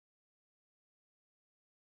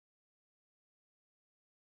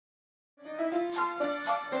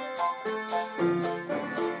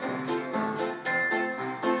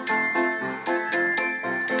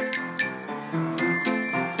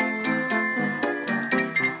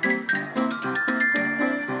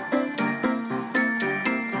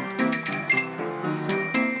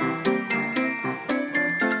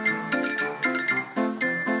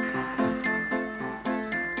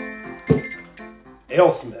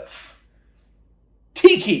AleSmith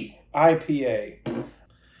Tiki IPA.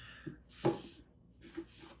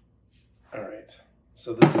 All right,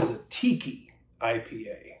 so this is a Tiki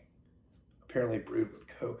IPA, apparently brewed with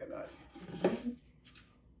coconut. A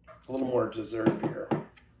little more dessert beer.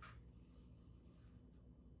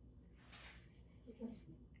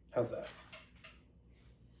 How's that?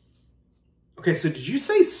 Okay, so did you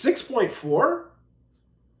say 6.4?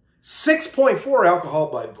 6.4 alcohol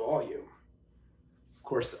by volume. Of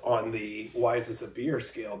course, on the why is this a beer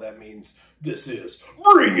scale, that means this is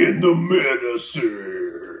Bringin the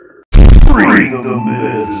Medicine. Bring the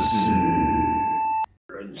medicine.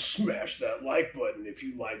 And smash that like button if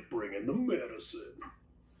you like Bringin the Medicine.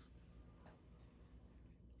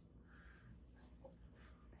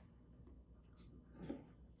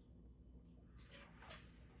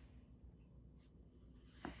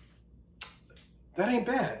 That ain't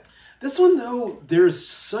bad. This one, though, there's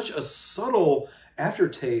such a subtle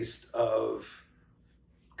aftertaste of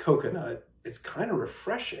coconut. It's kind of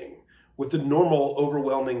refreshing with the normal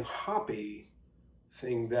overwhelming hoppy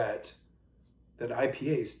thing that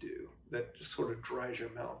IPAs do. That just sort of dries your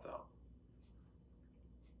mouth out.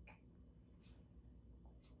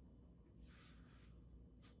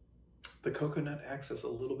 The coconut acts as a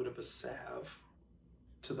little bit of a salve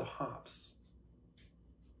to the hops.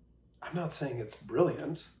 I'm not saying it's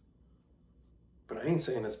brilliant, but I ain't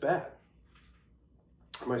saying it's bad.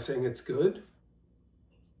 Am I saying it's good?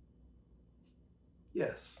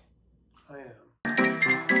 Yes, I am.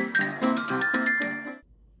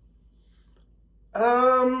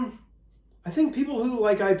 I think people who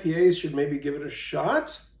like IPAs should maybe give it a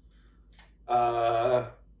shot.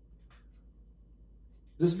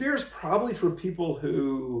 This beer is probably for people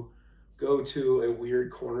who go to a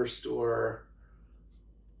weird corner store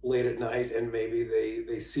late at night and maybe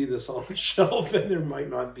they see this on the shelf and there might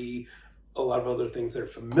not be a lot of other things they're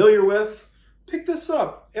familiar with. Pick this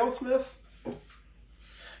up. AleSmith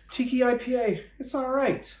Tiki IPA. It's all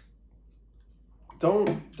right.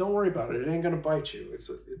 Don't worry about it. It ain't gonna bite you.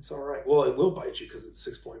 It's all right. Well, it will bite you because it's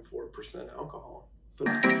 6.4% alcohol. But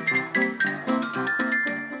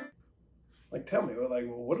like, tell me, like,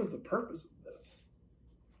 well, what is the purpose of this?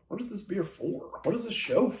 What is this beer for? What is this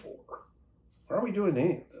show for? Why are we doing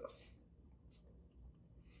any of this?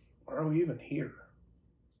 Why are we even here?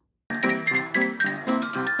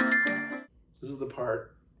 This is the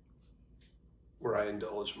part where I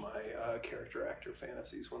indulge my character actor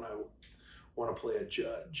fantasies when I want to play a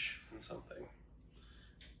judge in something.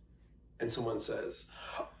 And someone says,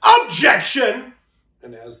 "Objection!"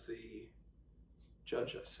 And as the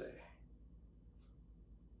judge, I say,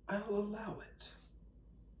 "I'll allow it.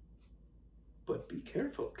 But be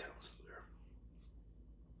careful, counselor."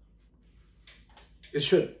 It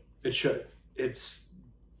should. It should. It's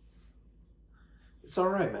all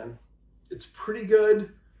right, man. It's pretty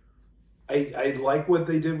good. I like what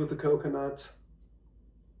they did with the coconut.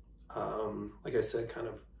 Like I said, kind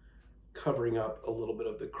of covering up a little bit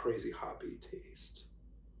of the crazy hoppy taste.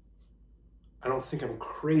 I don't think I'm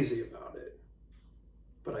crazy about it,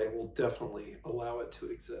 but I will definitely allow it to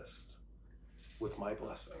exist with my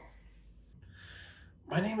blessing.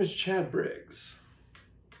 My name is Chad Briggs,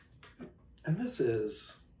 and this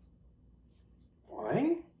is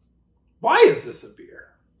Why? Why is this a beer?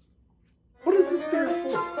 What is this beer for?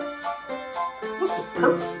 What's the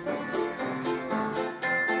purpose of this beer?